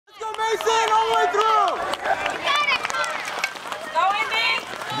race in all the way through! Go, Indy!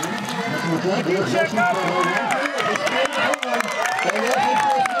 Check up!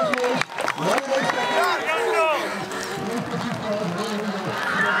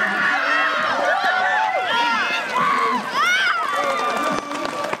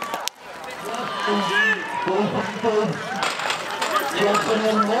 Johnson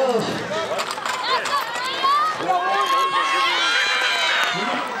and Morris.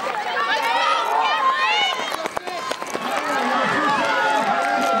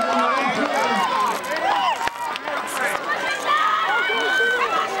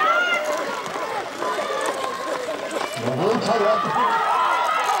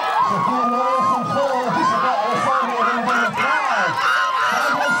 Sophia Morris and four. This is about the same as number 5.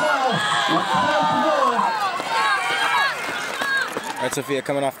 All right, Sophia,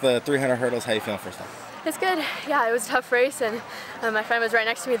 coming off the 300 hurdles, how you feeling first time? It's good. Yeah, it was a tough race, and my friend was right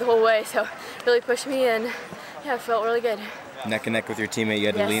next to me the whole way, so really pushed me, and yeah, it felt really good. Neck and neck with your teammate, you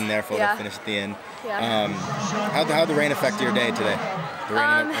had to lean there for the finish at the end. Yeah. How'd the rain affect your day today? The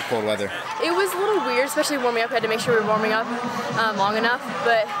rain and cold weather. It was a little weird, especially warming up. I had to make sure we were warming up long enough,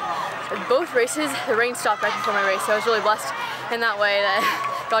 but both races, the rain stopped right before my race, so I was really blessed in that way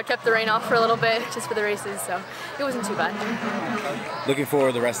that God kept the rain off for a little bit just for the races, so it wasn't too bad. Looking forward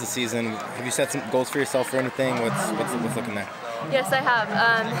to the rest of the season, have you set some goals for yourself for anything? What's looking there? Yes, I have.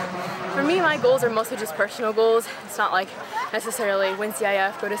 For me, my goals are mostly just personal goals. It's not like necessarily win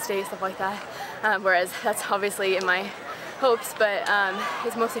CIF, go to state, stuff like that, whereas that's obviously in my hopes, but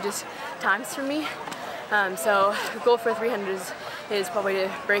it's mostly just times for me. So the goal for 300 is probably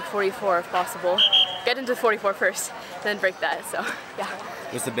to break 44 if possible. Get into 44 first, then break that, so yeah.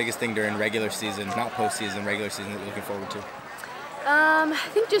 What's the biggest thing during regular season, not postseason, regular season that you're looking forward to? I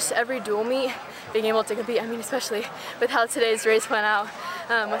think just every dual meet, being able to compete. I mean, especially with how today's race went out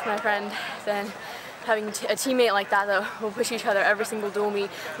with my friend, then having a teammate like that will push each other every single dual meet,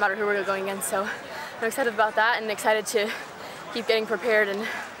 no matter who we're going against. So I'm excited about that and excited to keep getting prepared and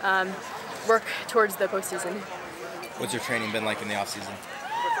work towards the postseason. What's your training been like in the off season?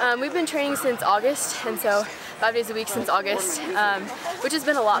 We've been training since August, and so 5 days a week since August, which has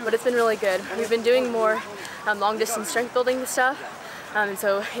been a lot, but it's been really good. We've been doing more long distance strength building stuff, and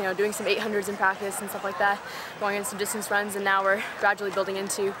so doing some 800s in practice and stuff like that, going in some distance runs, and now we're gradually building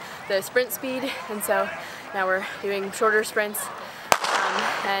into the sprint speed, and so now we're doing shorter sprints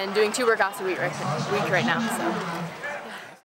and doing 2 workouts a week right now. So.